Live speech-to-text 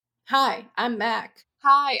Hi, I'm Mac.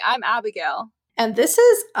 Hi, I'm Abigail. And this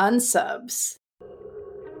is Unsubs.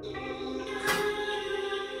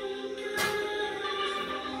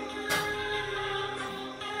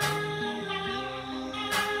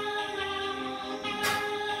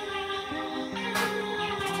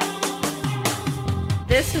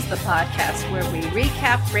 This is the podcast where we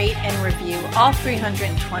recap, rate, and review all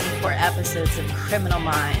 324 episodes of Criminal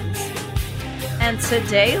Minds. And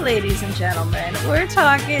today, ladies and gentlemen, we're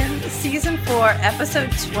talking Season 4,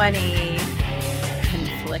 Episode 20,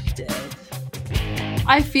 Conflicted.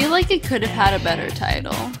 I feel like it could have had a better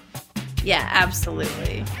title. Yeah,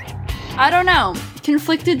 absolutely. I don't know.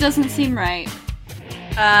 Conflicted doesn't seem right.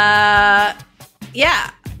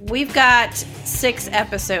 Yeah, we've got 6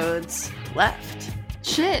 episodes left.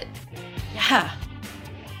 Shit. Yeah.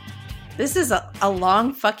 This is a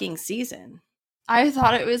long fucking season. I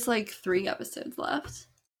thought it was like 3 episodes left.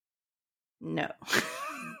 No.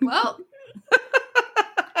 Well,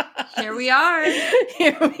 here we are.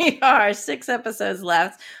 Here we are. 6 episodes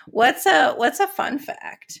left. What's a fun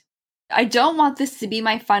fact? I don't want this to be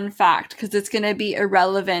my fun fact because it's going to be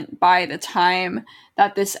irrelevant by the time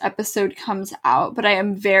that this episode comes out, but I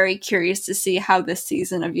am very curious to see how this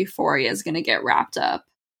season of Euphoria is going to get wrapped up.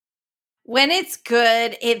 When it's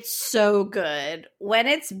good, it's so good. When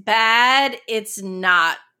it's bad, it's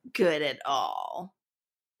not good at all.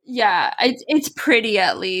 Yeah, it's pretty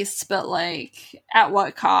at least, but like, at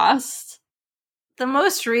what cost? The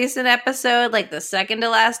most recent episode, like the second to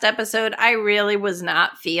last episode, I really was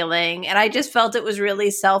not feeling. And I just felt it was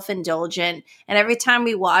really self-indulgent. And every time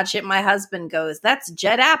we watch it, my husband goes, "That's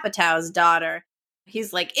Judd Apatow's daughter."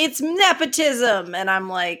 He's like, "It's nepotism." And I'm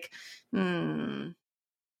like,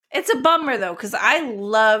 It's a bummer, though, because I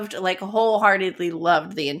wholeheartedly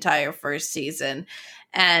loved the entire first season.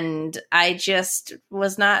 And I just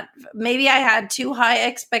was not, maybe I had too high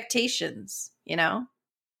expectations, you know?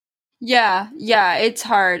 Yeah, it's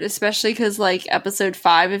hard, especially because, like, episode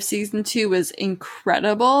 5 of season 2 was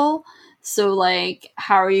incredible. So, like,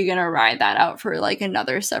 how are you gonna ride that out for, like,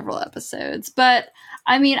 another several episodes? But,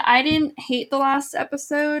 I mean, I didn't hate the last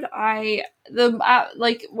episode. When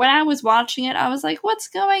I was watching it, I was like, what's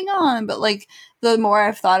going on? But, like, the more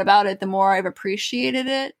I've thought about it, the more I've appreciated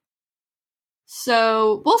it.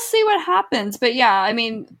 So, we'll see what happens. But, yeah, I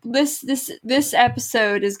mean, this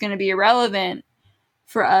episode is gonna be irrelevant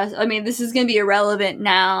for us. I mean, this is going to be irrelevant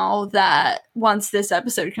now that once this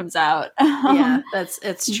episode comes out. Yeah,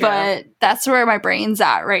 it's true. But that's where my brain's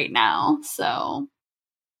at right now. So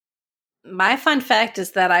my fun fact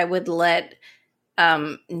is that I would let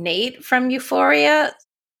Nate from Euphoria,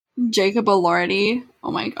 Jacob Elordi,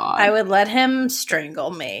 oh my god, I would let him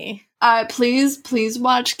strangle me. Please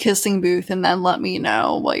watch Kissing Booth and then let me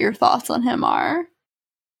know what your thoughts on him are.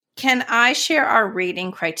 Can I share our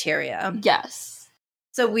rating criteria? Yes.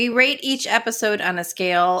 So we rate each episode on a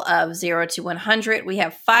scale of 0 to 100. We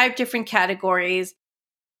have 5 different categories.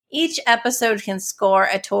 Each episode can score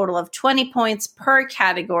a total of 20 points per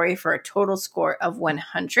category for a total score of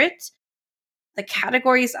 100. The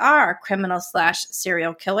categories are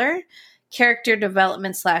criminal/serial killer, character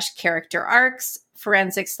development/character arcs,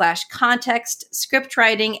 forensic/context, script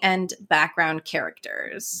writing, and background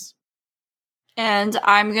characters. And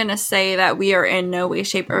I'm going to say that we are in no way,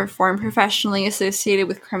 shape, or form professionally associated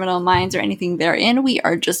with Criminal Minds or anything therein. We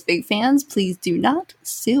are just big fans. Please do not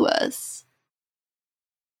sue us.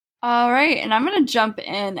 All right, and I'm going to jump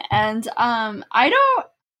in. And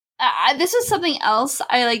this is something else.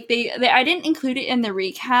 I didn't include it in the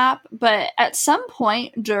recap, but at some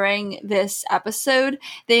point during this episode,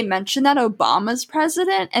 they mentioned that Obama's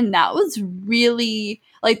president, and that was really,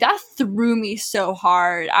 like, that threw me so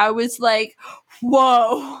hard. I was like,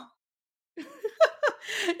 whoa.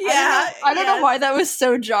 Yeah. I don't know why that was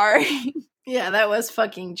so jarring. Yeah, that was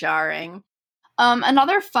fucking jarring.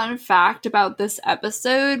 Another fun fact about this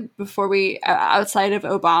episode, before we, outside of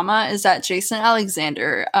Obama, is that Jason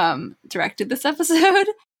Alexander directed this episode.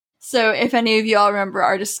 So if any of y'all remember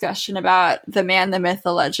our discussion about the man, the myth,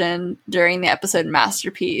 the legend during the episode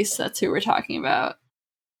Masterpiece, that's who we're talking about.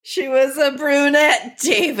 She was a brunette,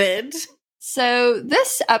 David. So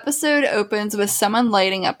this episode opens with someone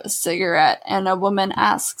lighting up a cigarette, and a woman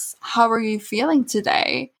asks, "How are you feeling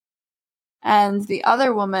today?" And the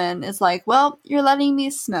other woman is like, "Well, you're letting me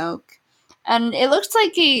smoke." And it looks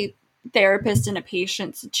like a therapist in a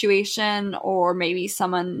patient situation, or maybe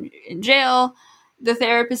someone in jail. The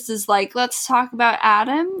therapist is like, "Let's talk about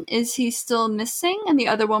Adam. Is he still missing?" And the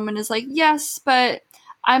other woman is like, "Yes, but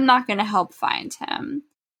I'm not going to help find him."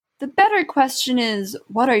 The better question is,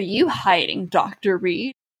 what are you hiding, Dr.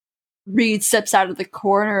 Reed? Reed steps out of the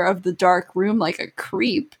corner of the dark room like a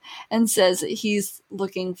creep and says he's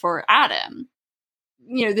looking for Adam.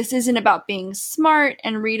 This isn't about being smart,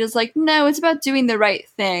 and Reed is like, no, it's about doing the right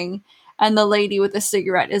thing. And the lady with the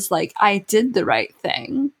cigarette is like, I did the right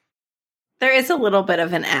thing. There is a little bit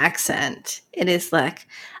of an accent. It is like,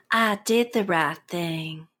 I did the right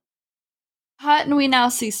thing. Hut, and we now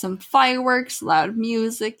see some fireworks, loud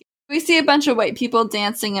music. We see a bunch of white people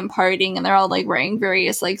dancing and partying, and they're all like wearing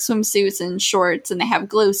various like swimsuits and shorts, and they have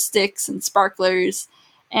glow sticks and sparklers.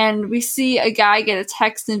 And we see a guy get a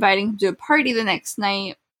text inviting him to a party the next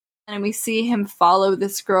night, and we see him follow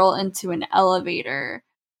this girl into an elevator.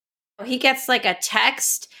 He gets like a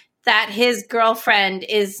text that his girlfriend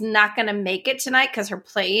is not going to make it tonight because her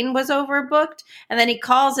plane was overbooked. And then he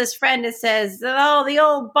calls his friend and says, oh, the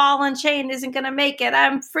old ball and chain isn't going to make it.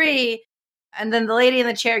 I'm free. And then the lady in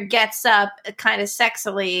the chair gets up kind of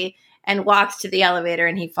sexily and walks to the elevator,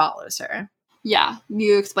 and he follows her. Yeah,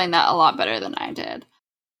 you explained that a lot better than I did.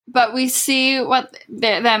 But we see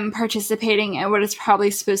them participating in what is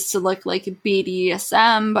probably supposed to look like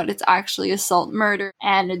BDSM, but it's actually assault murder,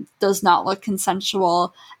 and it does not look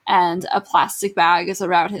consensual, and a plastic bag is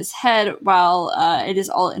around his head while it is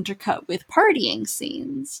all intercut with partying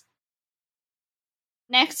scenes.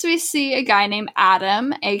 Next, we see a guy named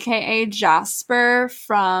Adam, aka Jasper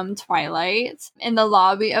from Twilight, in the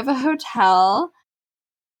lobby of a hotel.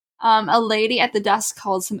 A lady at the desk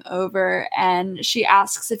calls him over, and she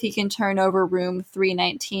asks if he can turn over room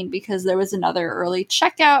 319 because there was another early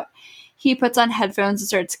checkout. He puts on headphones and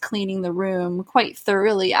starts cleaning the room quite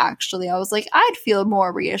thoroughly, actually. I was like, I'd feel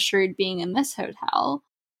more reassured being in this hotel.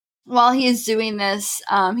 While he is doing this,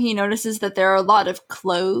 he notices that there are a lot of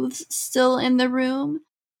clothes still in the room,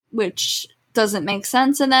 which doesn't make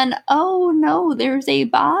sense. And then, oh no, there's a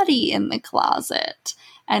body in the closet.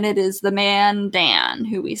 And it is the man, Dan,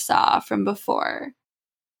 who we saw from before.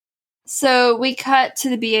 So we cut to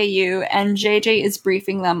the BAU, and JJ is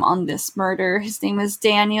briefing them on this murder. His name is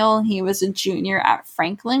Daniel, and he was a junior at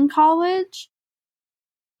Franklin College.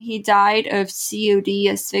 He died of COD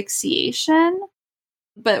asphyxiation.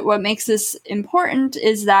 But what makes this important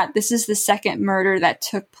is that this is the second murder that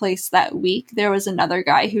took place that week. There was another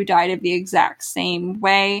guy who died of the exact same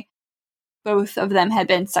way. Both of them had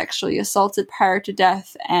been sexually assaulted prior to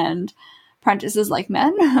death, and Prentice is like,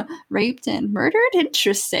 men raped and murdered?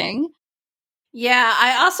 Interesting. Yeah,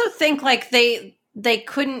 I also think like they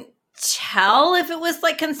couldn't tell if it was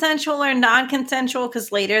like consensual or non-consensual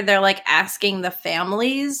because later they're like asking the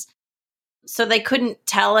families. So they couldn't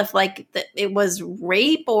tell if like it was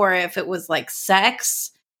rape or if it was like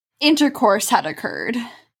sex. Intercourse had occurred.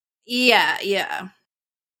 Yeah.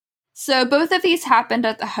 So both of these happened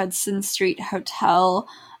at the Hudson Street Hotel,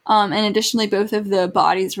 and additionally both of the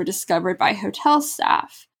bodies were discovered by hotel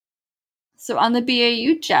staff. So on the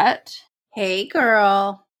BAU jet... Hey,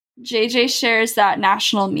 girl. JJ shares that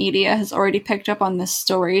national media has already picked up on this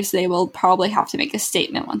story, so they will probably have to make a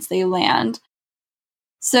statement once they land.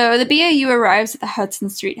 So the BAU arrives at the Hudson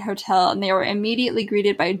Street Hotel, and they were immediately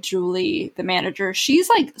greeted by Julie, the manager. She's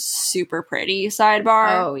like super pretty,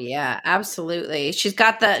 sidebar. Oh yeah, absolutely. She's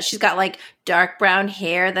got like dark brown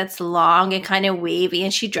hair that's long and kind of wavy,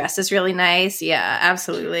 and she dresses really nice. Yeah,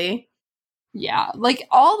 absolutely. Yeah, like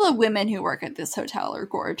all the women who work at this hotel are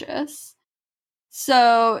gorgeous.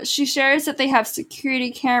 So she shares that they have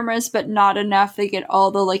security cameras, but not enough. They get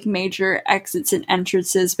all the like major exits and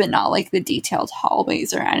entrances, but not like the detailed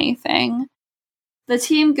hallways or anything. The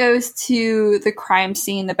team goes to the crime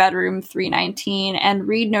scene, the bedroom 319, and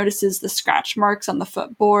Reed notices the scratch marks on the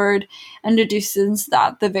footboard and deduces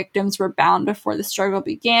that the victims were bound before the struggle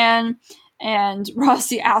began. And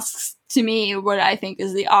Rossi asks to me what I think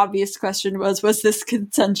is the obvious question was this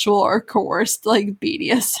consensual or coerced like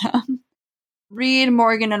BDSM? Reed,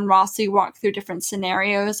 Morgan, and Rossi walk through different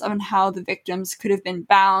scenarios on how the victims could have been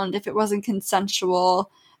bound. If it wasn't consensual,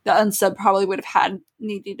 the unsub probably would have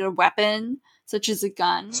needed a weapon, such as a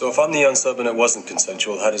gun. So if I'm the unsub and it wasn't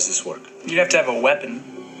consensual, how does this work? You'd have to have a weapon.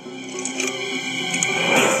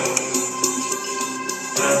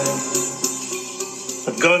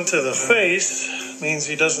 A gun to the face means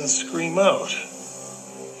he doesn't scream out.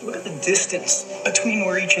 Look at the distance between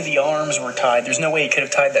where each of the arms were tied. There's no way he could have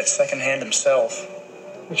tied that second hand himself.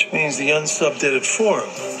 Which means the unsub did it for him.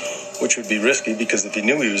 Which would be risky because if he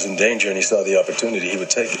knew he was in danger and he saw the opportunity, he would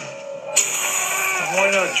take it. Why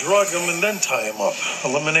not drug him and then tie him up?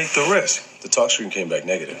 Eliminate the risk. The talk screen came back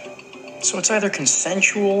negative. So it's either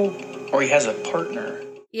consensual or he has a partner.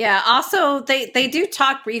 Yeah, also they do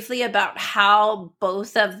talk briefly about how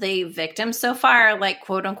both of the victims so far are like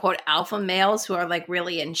quote unquote alpha males who are like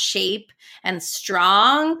really in shape and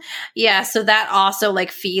strong. Yeah, so that also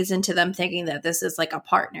like feeds into them thinking that this is like a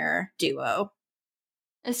partner duo.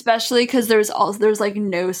 Especially because there's like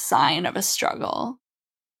no sign of a struggle.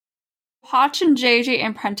 Hotch and JJ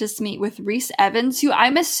and Prentice meet with Reese Evans, who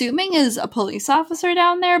I'm assuming is a police officer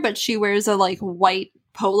down there, but she wears a like white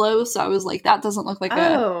polo, so I was like, that doesn't look like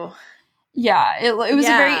Oh. Yeah, it was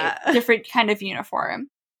Yeah. a very different kind of uniform.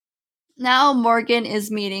 Now Morgan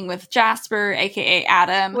is meeting with Jasper, aka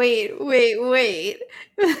Adam. Wait.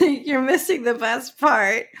 You're missing the best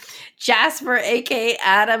part. Jasper, aka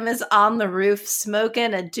Adam, is on the roof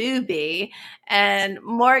smoking a doobie, and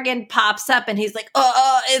Morgan pops up and he's like,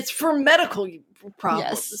 it's for medical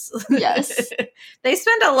problems. Yes. They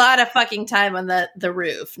spend a lot of fucking time on the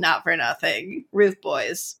roof, not for nothing. Roof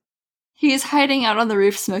boys. He's hiding out on the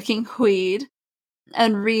roof smoking weed.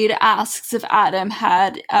 And Reed asks if Adam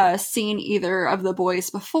had seen either of the boys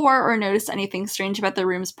before or noticed anything strange about the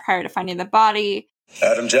rooms prior to finding the body.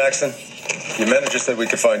 Adam Jackson, your manager said we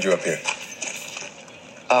could find you up here.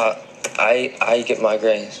 I get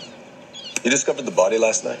migraines. You discovered the body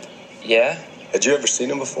last night? Yeah? Had you ever seen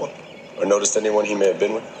him before? Or noticed anyone he may have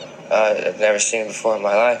been with? I've never seen him before in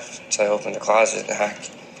my life until I opened the closet and I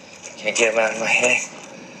can't get him out of my head.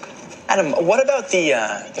 Adam, what about the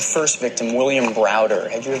first victim, William Browder?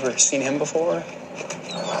 Had you ever seen him before?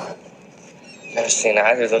 Never seen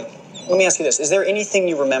either of them. Let me ask you this. Is there anything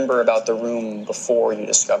you remember about the room before you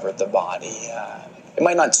discovered the body? It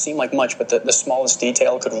might not seem like much, but the smallest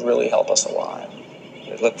detail could really help us a lot.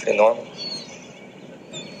 It looked pretty normal.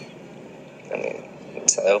 I mean,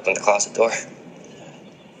 until I opened the closet door.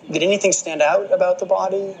 Did anything stand out about the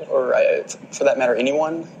body? Or, for that matter,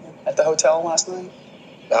 anyone at the hotel last night?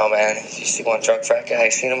 No, man. You see one drug frat guy,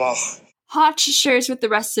 I've seen them all. Hotch shares with the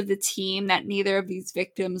rest of the team that neither of these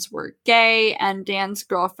victims were gay, and Dan's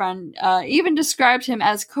girlfriend even described him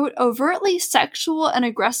as, quote, overtly sexual and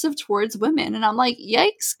aggressive towards women. And I'm like,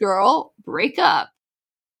 yikes, girl, break up.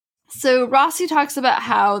 So Rossi talks about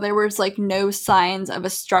how there was like no signs of a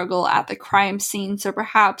struggle at the crime scene, so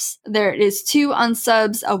perhaps there is two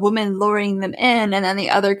unsubs, a woman luring them in, and then the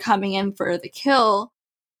other coming in for the kill,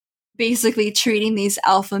 basically treating these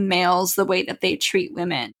alpha males the way that they treat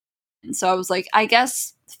women. And so I was like, I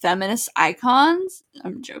guess feminist icons?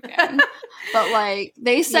 I'm joking. But like,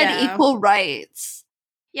 they said equal rights.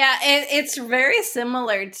 Yeah, it's very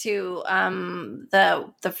similar to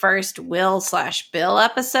the first Will/Bill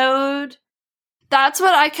episode. That's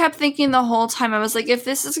what I kept thinking the whole time. I was like, if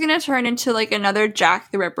this is going to turn into like another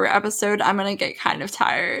Jack the Ripper episode, I'm going to get kind of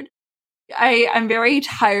tired. I'm very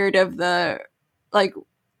tired of the like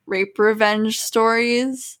rape revenge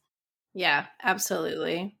stories. Yeah,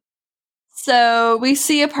 absolutely. So we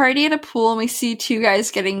see a party at a pool and we see two guys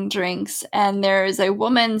getting drinks, and there's a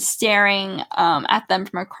woman staring at them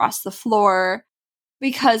from across the floor.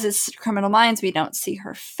 Because it's Criminal Minds, we don't see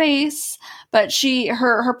her face, but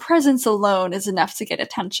her presence alone is enough to get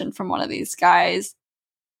attention from one of these guys.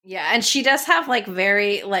 Yeah, and she does have like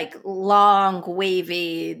very like long,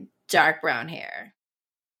 wavy, dark brown hair.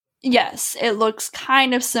 Yes, it looks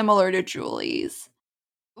kind of similar to Julie's.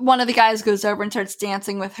 One of the guys goes over and starts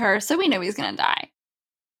dancing with her, so we know he's gonna die.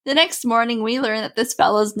 The next morning, we learn that this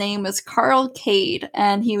fellow's name was Carl Cade,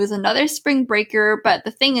 and he was another spring breaker, but the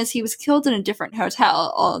thing is, he was killed in a different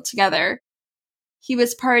hotel altogether. He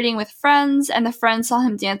was partying with friends, and the friends saw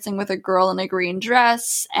him dancing with a girl in a green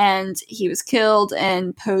dress, and he was killed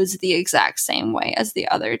and posed the exact same way as the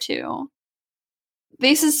other two.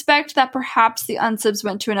 They suspect that perhaps the unsubs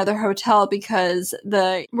went to another hotel because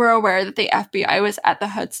we're aware that the FBI was at the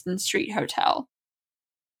Hudson Street Hotel.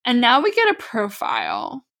 And now we get a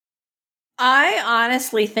profile. I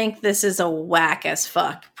honestly think this is a whack as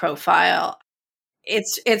fuck profile.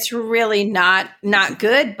 It's really not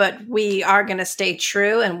good, but we are going to stay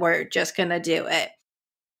true and we're just going to do it.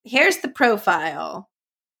 Here's the profile.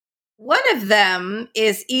 One of them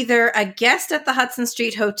is either a guest at the Hudson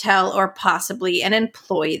Street Hotel or possibly an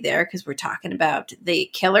employee there, because we're talking about the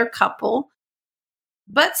killer couple.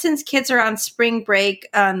 But since kids are on spring break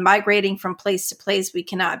and migrating from place to place, we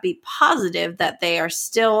cannot be positive that they are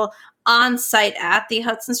still on site at the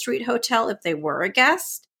Hudson Street Hotel if they were a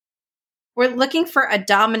guest. We're looking for a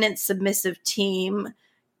dominant, submissive team.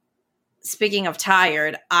 Speaking of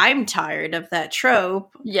tired, I'm tired of that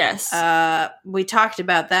trope. Yes. We talked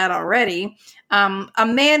about that already. A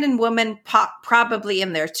man and woman probably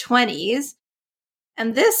in their 20s.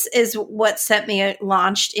 And this is what sent me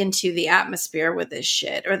launched into the atmosphere with this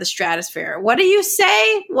shit, or the stratosphere. What do you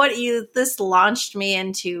say? This launched me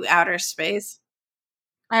into outer space?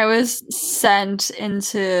 I was sent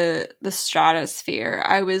into the stratosphere.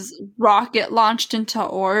 I was rocket launched into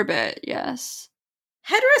orbit, yes.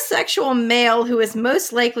 Heterosexual male who is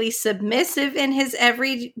most likely submissive in his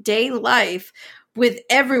everyday life with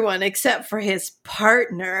everyone except for his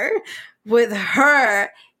partner. With her,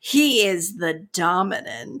 he is the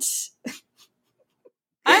dominant.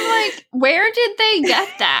 I'm like, where did they get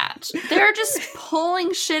that? They're just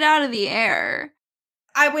pulling shit out of the air.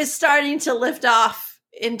 I was starting to lift off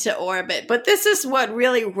into orbit, but this is what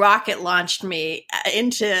really rocket launched me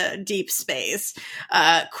into deep space.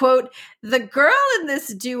 Quote, the girl in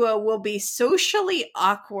this duo will be socially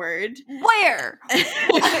awkward. Where?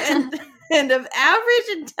 and of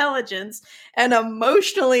average intelligence and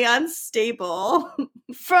emotionally unstable.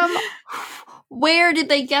 From where did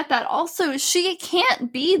they get that? Also, she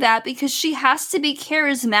can't be that because she has to be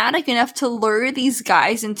charismatic enough to lure these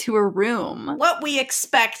guys into a room. What we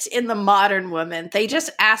expect in the modern woman. They just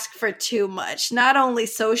ask for too much. Not only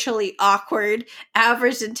socially awkward,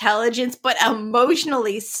 average intelligence, but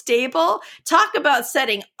emotionally stable. Talk about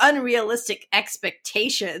setting unrealistic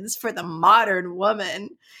expectations for the modern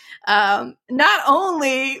woman. Not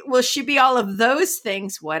only will she be all of those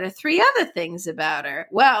things, what are 3 other things about her?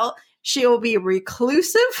 Well, she will be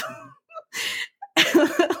reclusive.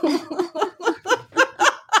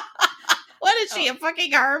 What is she, a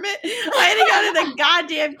fucking hermit? Hiding out in a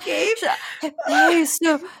goddamn cave? Hey,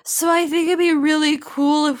 so I think it'd be really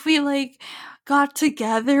cool if we, like, got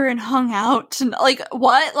together and hung out and, like,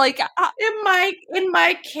 what? Like, in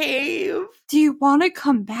my cave. Do you want to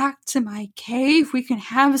come back to my cave? We can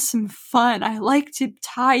have some fun. I like to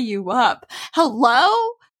tie you up.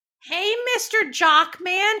 Hello? Hey, Mr.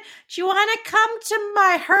 Jockman, do you want to come to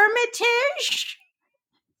my hermitage?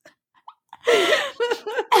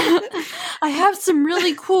 I have some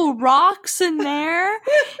really cool rocks in there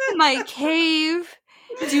in my cave.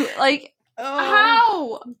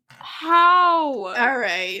 How? All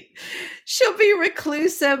right. She'll be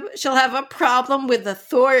reclusive. She'll have a problem with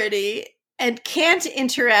authority and can't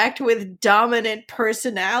interact with dominant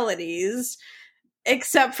personalities,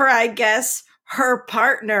 except for, I guess, her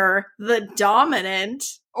partner, the dominant.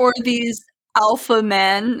 Or these alpha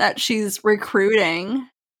men that she's recruiting.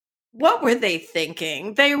 What were they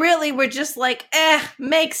thinking? They really were just like,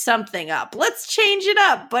 make something up. Let's change it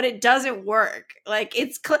up, but it doesn't work. Like,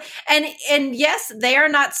 it's and yes, they are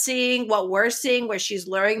not seeing what we're seeing, where she's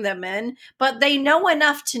luring them in, but they know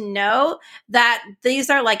enough to know that these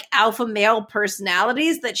are like alpha male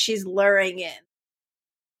personalities that she's luring in.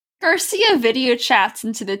 Garcia video chats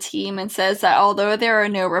into the team and says that although there are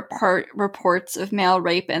no reports of male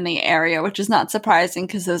rape in the area, which is not surprising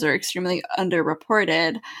because those are extremely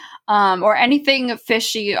underreported, or anything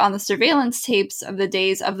fishy on the surveillance tapes of the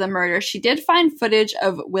days of the murder, she did find footage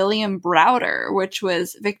of William Browder, which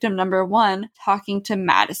was victim number 1, talking to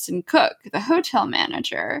Madison Cook, the hotel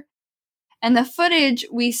manager. And the footage,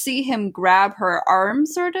 we see him grab her arm,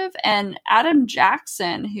 sort of, and Adam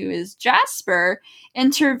Jackson, who is Jasper,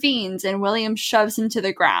 intervenes and William shoves him to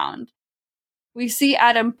the ground. We see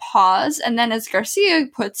Adam pause, and then as Garcia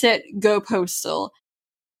puts it, go postal.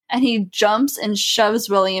 And he jumps and shoves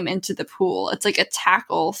William into the pool. It's like a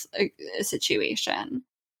tackle situation.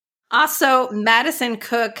 Also, Madison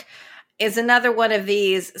Cook is another one of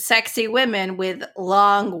these sexy women with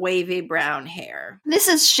long, wavy brown hair. This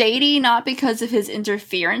is shady, not because of his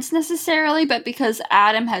interference necessarily, but because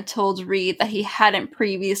Adam had told Reed that he hadn't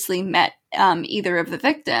previously met either of the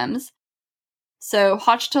victims. So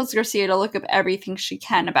Hotch tells Garcia to look up everything she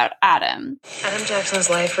can about Adam. Adam Jackson's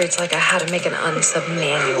life reads like a how to make an unsub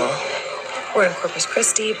manual. We're in Corpus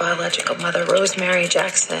Christi, biological mother Rosemary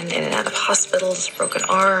Jackson, in and out of hospitals, broken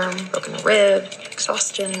arm, broken rib,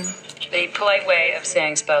 exhaustion. The polite way of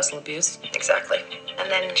saying spousal abuse. Exactly.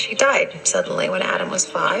 And then she died suddenly when Adam was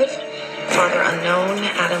 5. Father unknown,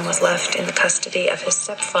 Adam was left in the custody of his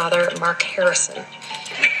stepfather, Mark Harrison.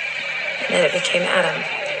 And then it became Adam.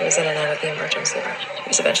 He was in and out of the emergency room. He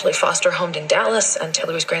was eventually foster homed in Dallas until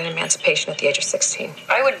he was granted emancipation at the age of 16.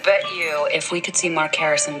 I would bet you if we could see Mark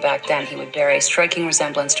Harrison back then, he would bear a striking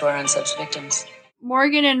resemblance to our unsubs victims.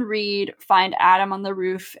 Morgan and Reed find Adam on the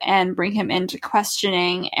roof and bring him into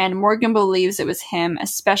questioning, and Morgan believes it was him,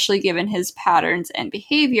 especially given his patterns and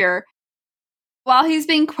behavior. While he's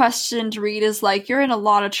being questioned, Reed is like, "You're in a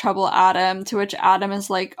lot of trouble, Adam," to which Adam is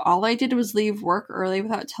like, "All I did was leave work early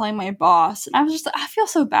without telling my boss." And I was just like, I feel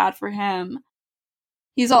so bad for him.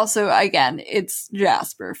 He's also, again, it's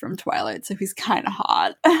Jasper from Twilight, so he's kind of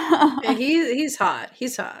hot. Yeah, he's hot.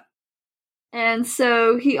 He's hot. And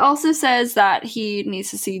so he also says that he needs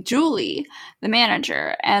to see Julie, the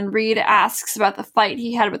manager, and Reed asks about the fight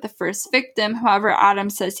he had with the first victim. However, Adam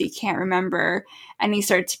says he can't remember, and he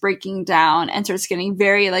starts breaking down and starts getting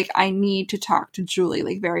very, I need to talk to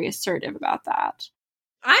Julie, very assertive about that.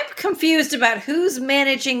 I'm confused about who's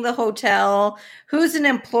managing the hotel, who's an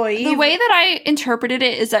employee. The way that I interpreted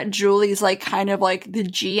it is that Julie's kind of the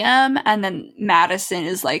GM, and then Madison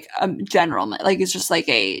is a general, it's just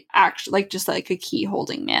a key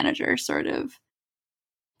holding manager sort of.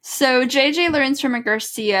 So JJ learns from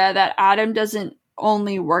Garcia that Adam doesn't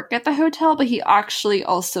only work at the hotel, but he actually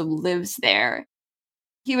also lives there.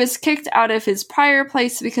 He was kicked out of his prior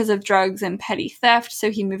place because of drugs and petty theft,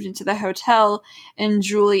 so he moved into the hotel, and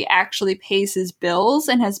Julie actually pays his bills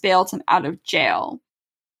and has bailed him out of jail.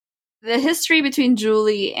 The history between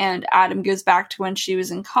Julie and Adam goes back to when she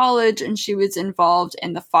was in college, and she was involved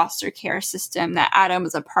in the foster care system that Adam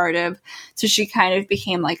was a part of, so she kind of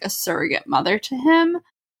became a surrogate mother to him.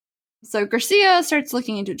 So Garcia starts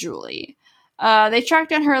looking into Julie. They track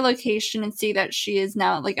down her location and see that she is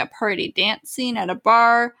now at a party dance scene at a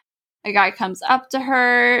bar. A guy comes up to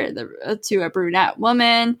her, to a brunette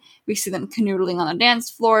woman. We see them canoodling on the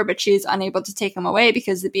dance floor, but she's unable to take him away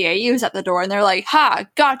because the BAU is at the door, and they're like, "Ha,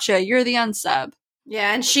 gotcha, you're the unsub."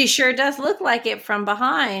 Yeah, and she sure does look like it from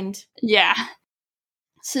behind. Yeah.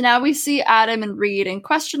 So now we see Adam and Reed in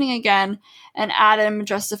questioning again, and Adam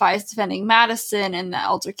justifies defending Madison in the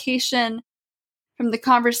altercation. From the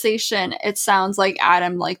conversation, it sounds like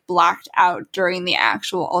Adam blacked out during the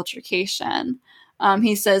actual altercation.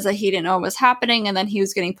 He says that he didn't know what was happening, and then he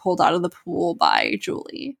was getting pulled out of the pool by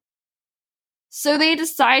Julie. So they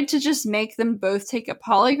decide to just make them both take a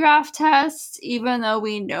polygraph test, even though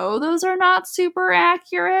we know those are not super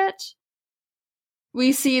accurate.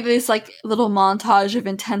 We see this little montage of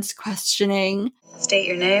intense questioning. State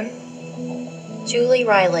your name. Julie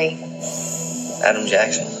Riley. Adam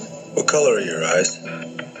Jackson. What color are your eyes?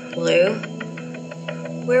 Blue.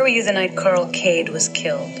 Where were you the night Carl Cade was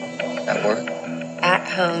killed? At work. At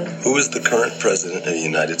home. Who is the current president of the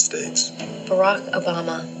United States? Barack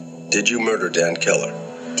Obama. Did you murder Dan Keller?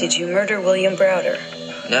 Did you murder William Browder?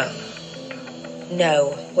 No.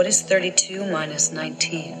 No. What is 32 minus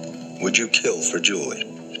 19? Would you kill for Julie?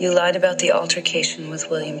 You lied about the altercation with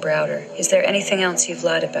William Browder. Is there anything else you've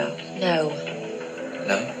lied about? No.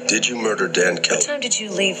 No. Did you murder Dan Keller? What time did you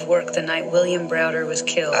leave work the night William Browder was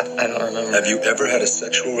killed? I don't remember. Have you ever had a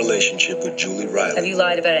sexual relationship with Julie Riley? Have you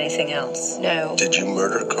lied about anything else? No. Did you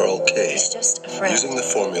murder Carl Cade? He's just a friend. Using the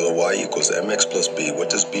formula y equals mx plus b, what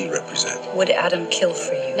does b represent? Would Adam kill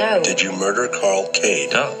for you? No. Did you murder Carl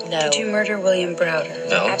Cade? No. No. Did you murder William Browder?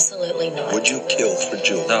 No. Absolutely not. Would you kill for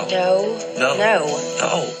Julie? No. No. No. No.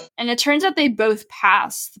 No. And it turns out they both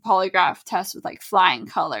passed the polygraph test with flying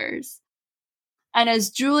colors. And as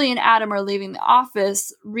Julie and Adam are leaving the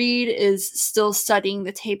office, Reed is still studying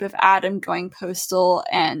the tape of Adam going postal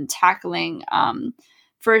and tackling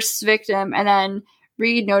first victim. And then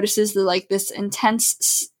Reed notices the this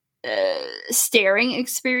intense staring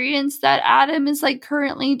experience that Adam is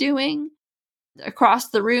currently doing. Across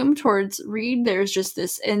the room towards Reed, there's just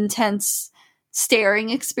this intense staring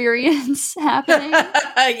experience happening.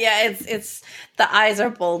 Yeah, it's the eyes are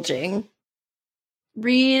bulging.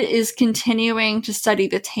 Reed is continuing to study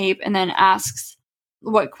the tape and then asks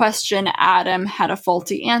what question Adam had a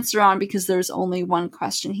faulty answer on, because there's only one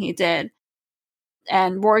question he did.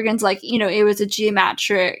 And Morgan's it was a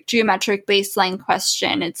geometric baseline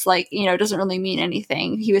question. It's it doesn't really mean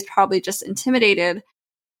anything. He was probably just intimidated.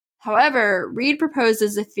 However, Reed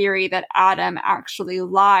proposes a theory that Adam actually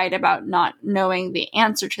lied about not knowing the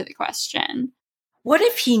answer to the question. What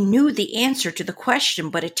if he knew the answer to the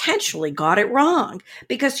question but intentionally got it wrong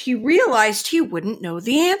because he realized he wouldn't know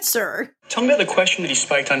the answer? Tell me about the question that he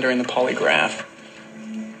spiked on during the polygraph.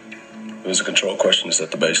 It was a control question to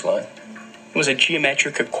set the baseline. It was a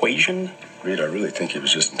geometric equation. Reed, I really think he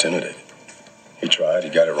was just intimidated. He tried,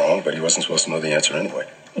 he got it wrong, but he wasn't supposed to know the answer anyway.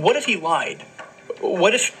 What if he lied?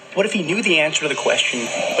 What if he knew the answer to the question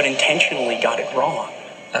but intentionally got it wrong?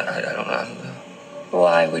 I don't know.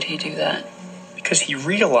 Why would he do that? Because he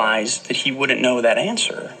realized that he wouldn't know that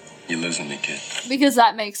answer. You're losing me, kid. Because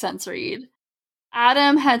that makes sense, Reed.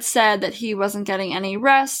 Adam had said that he wasn't getting any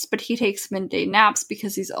rest, but he takes midday naps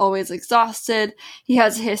because he's always exhausted. He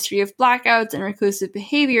has a history of blackouts and reclusive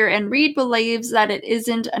behavior, and Reed believes that it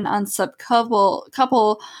isn't an unsub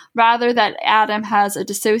couple, rather that Adam has a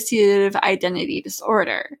dissociative identity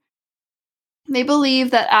disorder. They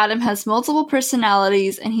believe that Adam has multiple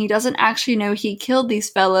personalities and he doesn't actually know he killed these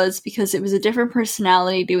fellas because it was a different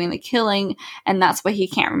personality doing the killing, and that's why he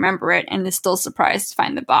can't remember it and is still surprised to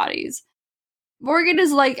find the bodies. Morgan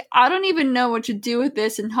is like, I don't even know what to do with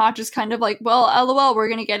this, and Hotch is kind of like, well, lol, we're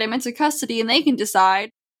gonna get him into custody and they can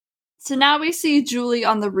decide. So now we see Julie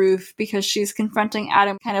on the roof because she's confronting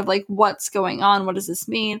Adam, kind of like, what's going on? What does this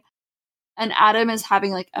mean? And Adam is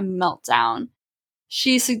having like a meltdown.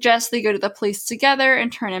 She suggests they go to the police together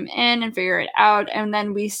and turn him in and figure it out, and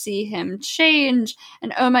then we see him change,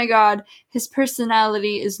 and oh my god, his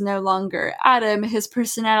personality is no longer Adam, his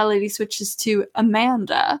personality switches to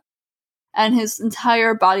Amanda, and his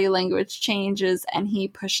entire body language changes, and he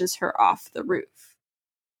pushes her off the roof.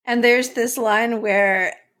 And there's this line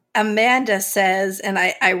where Amanda says, and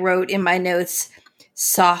I wrote in my notes,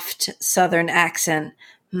 soft Southern accent,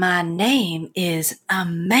 "My name is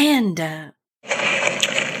Amanda."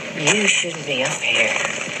 You shouldn't be up here.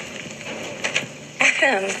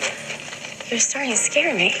 Adam, you're starting to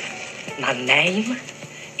scare me. My name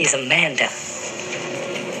is Amanda.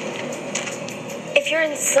 If you're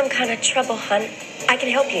in some kind of trouble, hon, I can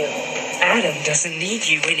help you. Adam doesn't need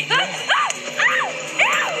you anymore.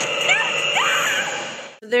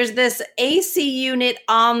 There's this AC unit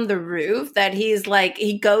on the roof that he's like,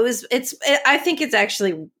 he goes, I think it's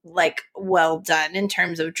actually like well done in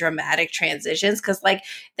terms of dramatic transitions, because like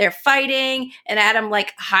they're fighting and Adam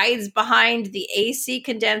like hides behind the AC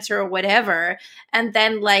condenser or whatever, and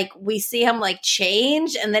then like we see him like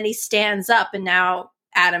change and then he stands up and now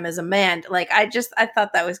Adam is Amanda. Like I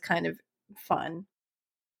thought that was kind of fun.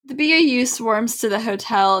 The BAU swarms to the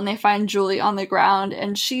hotel and they find Julie on the ground,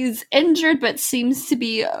 and she's injured but seems to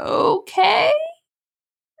be okay.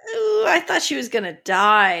 Ooh, I thought she was gonna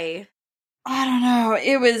die. I don't know.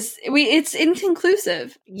 It's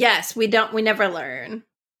inconclusive. Yes, we never learn.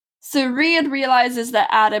 So Reed realizes that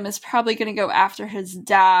Adam is probably going to go after his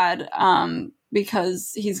dad,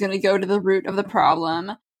 because he's going to go to the root of the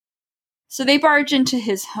problem. So they barge into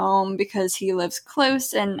his home because he lives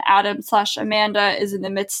close, and Adam/Amanda is in the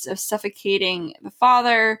midst of suffocating the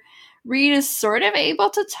father. Reed is sort of able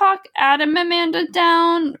to talk Amanda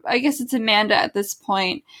down. I guess it's Amanda at this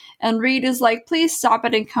point. And Reed is like, please stop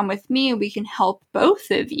it and come with me. We can help both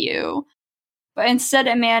of you. But instead,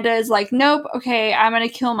 Amanda is like, nope, okay, I'm going to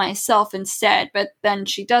kill myself instead. But then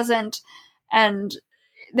she doesn't. And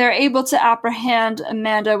they're able to apprehend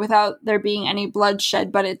Amanda without there being any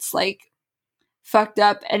bloodshed, but it's like fucked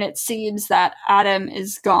up, and it seems that Adam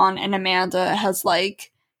is gone and Amanda has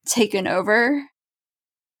like taken over.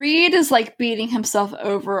 Reed is like beating himself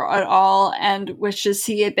over at all and wishes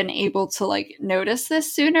he had been able to like notice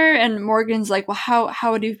this sooner, and Morgan's like, well,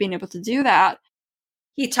 how would you have been able to do that?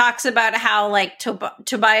 He talks about how like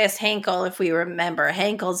Tobias Hankel, if we remember,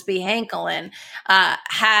 Hankels be Hankelin,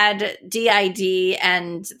 had DID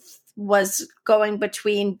and was going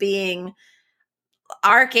between being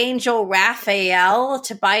Archangel Raphael,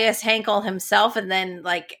 Tobias Hankel himself, and then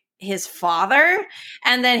like his father.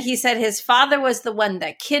 And then he said his father was the one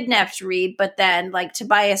that kidnapped Reed, but then like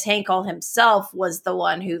Tobias Hankel himself was the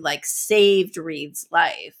one who like saved Reed's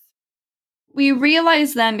life. We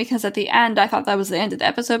realize then, because at the end I thought that was the end of the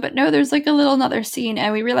episode, but no, there's like a little another scene,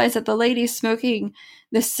 and we realize that the lady smoking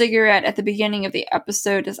the cigarette at the beginning of the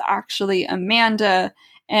episode is actually Amanda.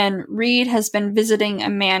 And Reed has been visiting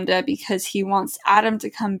Amanda because he wants Adam to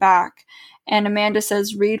come back. And Amanda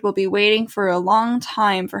says Reed will be waiting for a long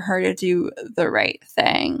time for her to do the right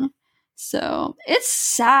thing. So it's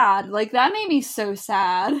sad. Like, that made me so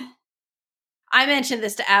sad. I mentioned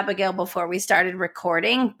this to Abigail before we started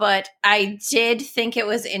recording, but I did think it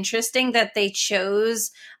was interesting that they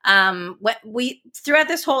chose throughout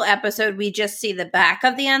this whole episode, we just see the back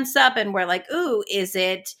of the unsub and we're like, ooh, is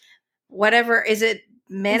it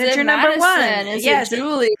manager number one? Is yes, it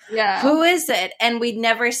Julie? Yeah. Who is it? And we'd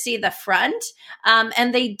never see the front.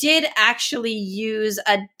 And they did actually use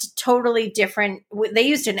a totally different, they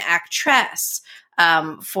used an actress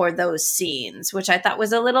for those scenes, which I thought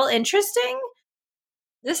was a little interesting.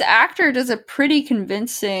 This actor does a pretty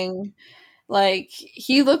convincing, like,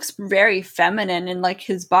 he looks very feminine, and like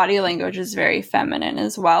his body language is very feminine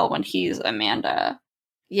as well when he's Amanda.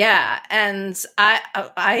 Yeah, and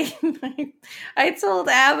I told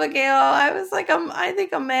Abigail, I was like, I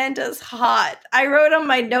think Amanda's hot. I wrote on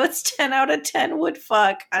my notes 10 out of 10 would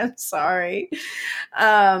fuck. I'm sorry.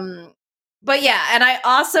 But yeah, and I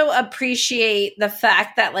also appreciate the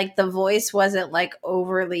fact that like the voice wasn't like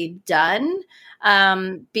overly done,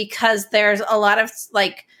 because there's a lot of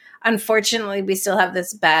like unfortunately, we still have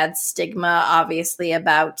this bad stigma, obviously,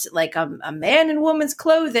 about like a man in woman's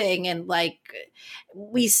clothing. And like,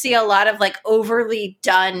 we see a lot of like overly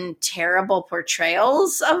done, terrible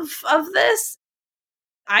portrayals of this.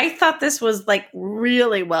 I thought this was like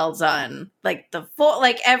really well done. Like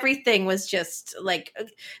everything was just like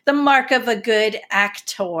the mark of a good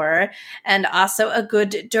actor and also a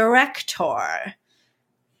good director.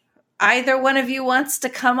 Either one of you wants to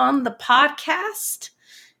come on the podcast?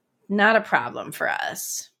 Not a problem for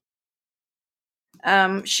us.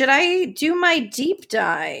 Should I do my deep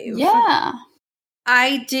dive? Yeah.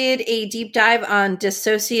 I did a deep dive on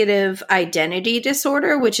dissociative identity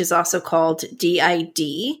disorder, which is also called DID.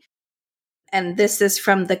 And this is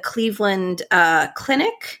from the Cleveland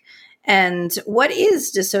Clinic. And what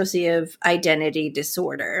is dissociative identity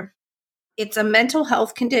disorder? It's a mental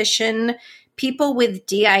health condition. People with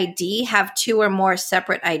DID have two or more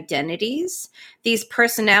separate identities. These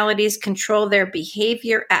personalities control their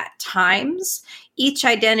behavior at times. Each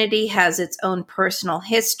identity has its own personal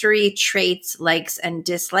history, traits, likes, and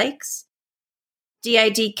dislikes.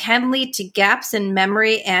 DID can lead to gaps in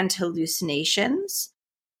memory and hallucinations.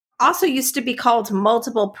 Also used to be called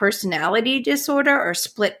multiple personality disorder or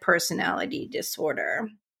split personality disorder.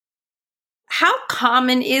 How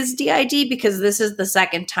common is DID? Because this is the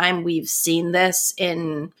second time we've seen this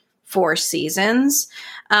in 4 seasons.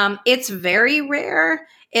 It's very rare.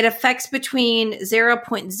 It affects between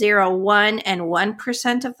 0.01 and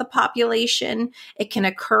 1% of the population. It can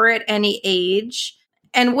occur at any age.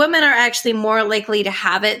 And women are actually more likely to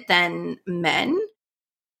have it than men.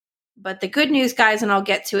 But the good news, guys, and I'll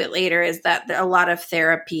get to it later, is that a lot of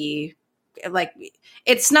therapy, like,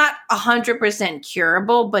 it's not 100%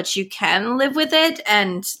 curable, but you can live with it,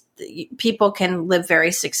 and people can live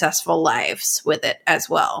very successful lives with it as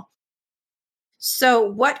well. So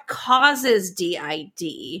what causes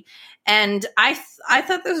DID? And I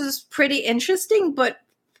thought this was pretty interesting, but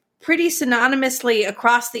pretty synonymously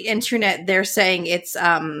across the internet, they're saying it's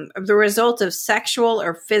the result of sexual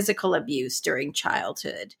or physical abuse during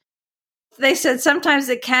childhood. They said sometimes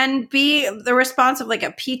it can be the response of like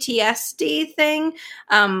a PTSD thing,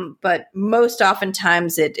 but most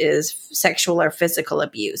oftentimes it is sexual or physical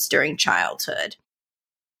abuse during childhood.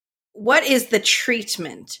 What is the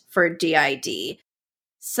treatment for DID?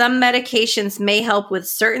 Some medications may help with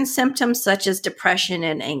certain symptoms such as depression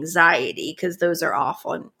and anxiety, because those are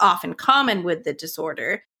often common with the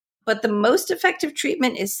disorder. But the most effective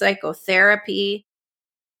treatment is psychotherapy.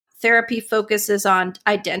 Therapy focuses on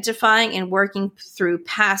identifying and working through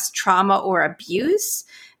past trauma or abuse,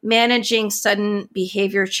 managing sudden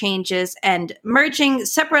behavior changes, and merging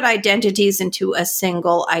separate identities into a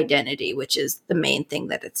single identity, which is the main thing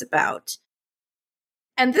that it's about.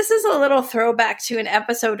 And this is a little throwback to an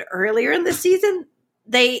episode earlier in the season.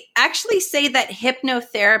 They actually say that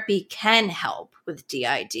hypnotherapy can help with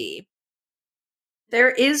DID.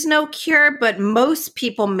 There is no cure, but most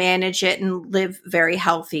people manage it and live very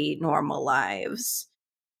healthy, normal lives.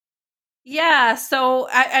 Yeah, so,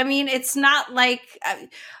 I mean, it's not like...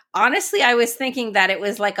 honestly, I was thinking that it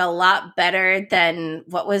was like a lot better than,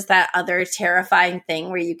 what was that other terrifying thing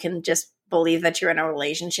where you can just believe that you're in a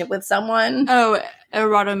relationship with someone? Oh,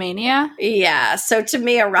 erotomania? Yeah, so to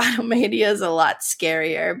me, erotomania is a lot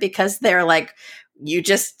scarier because they're like,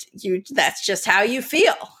 that's just how you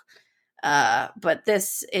feel. But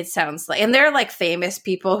this, it sounds like, and they're like famous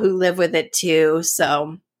people who live with it too,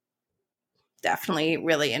 so definitely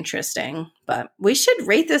really interesting. But we should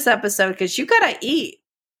rate this episode because you gotta eat.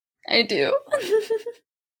 I do.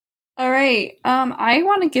 All right. I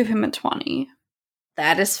want to give him a 20.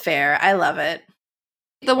 That is fair. I love it.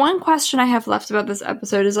 The one question I have left about this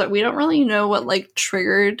episode is that we don't really know what like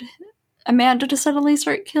triggered Amanda to suddenly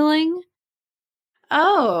start killing.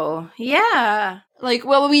 Oh, yeah. Like,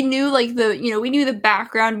 well, we knew like we knew the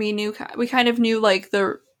background, we kind of knew like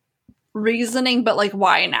the reasoning, but like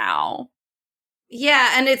why now?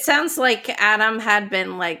 Yeah, and it sounds like Adam had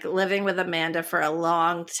been like living with Amanda for a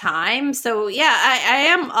long time. So yeah, I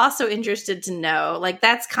am also interested to know, like,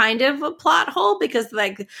 that's kind of a plot hole because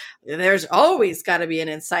like there's always got to be an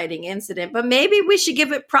inciting incident, but maybe we should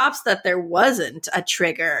give it props that there wasn't a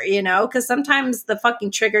trigger, because sometimes the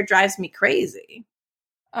fucking trigger drives me crazy.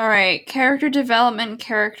 All right, character development,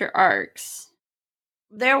 character arcs.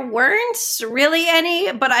 There weren't really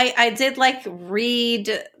any, but I did like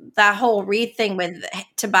read that whole Reed thing with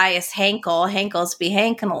Tobias Hankel. Hankels be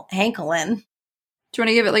hankelin'. Do you want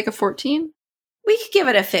to give it like a 14? We could give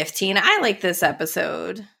it a 15. I like this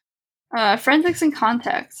episode. Forensics and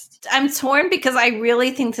context. I'm torn because I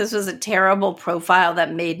really think this was a terrible profile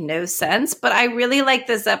that made no sense, but I really like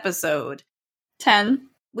this episode. 10.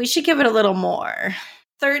 We should give it a little more.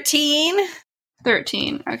 13.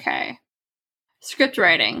 13. Okay. Script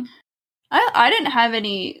writing. I didn't have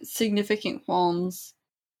any significant qualms.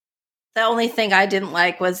 The only thing I didn't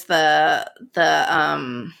like was the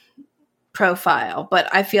profile, but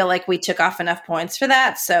I feel like we took off enough points for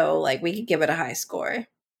that, so like we could give it a high score.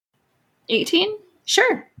 18?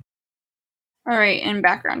 Sure. All right, and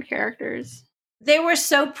background characters. They were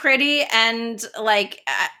so pretty, and like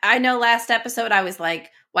I know last episode I was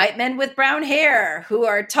like, white men with brown hair who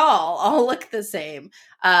are tall all look the same.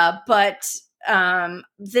 But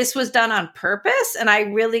this was done on purpose, and I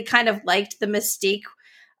really kind of liked the mystique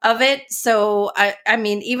of it. So I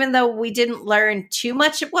mean, even though we didn't learn too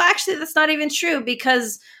much, well, actually, that's not even true,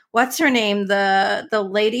 because what's her name? The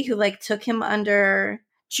lady who like took him under,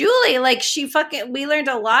 Julie, like we learned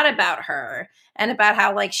a lot about her and about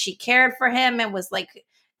how like she cared for him and was like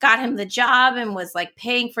got him the job and was like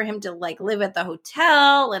paying for him to like live at the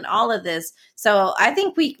hotel and all of this. So I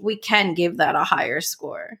think we can give that a higher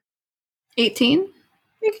score. 18?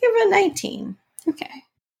 We give it 19. Okay.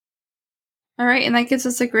 All right, and that gives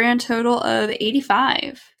us a grand total of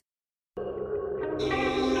 85.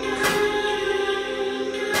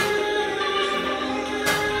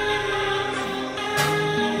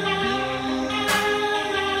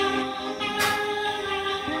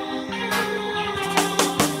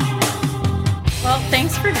 Well,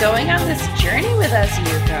 thanks for going on this journey with us,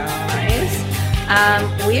 you guys.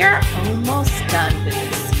 We are almost done with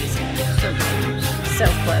this season. So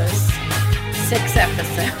close. 6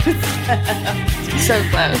 episodes. So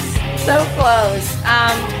close. So close.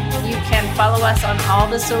 You can follow us on all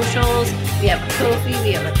the socials. We have a Ko-fi,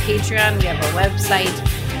 we have a Patreon, we have a website.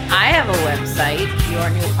 I have a website,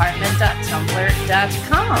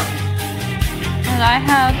 yournewapartment.tumblr.com. And I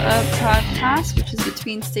have a podcast, which is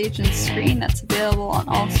Between Stage and Screen, that's available on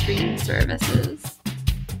all streaming services.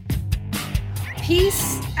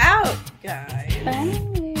 Peace out, guys.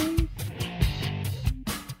 Bye.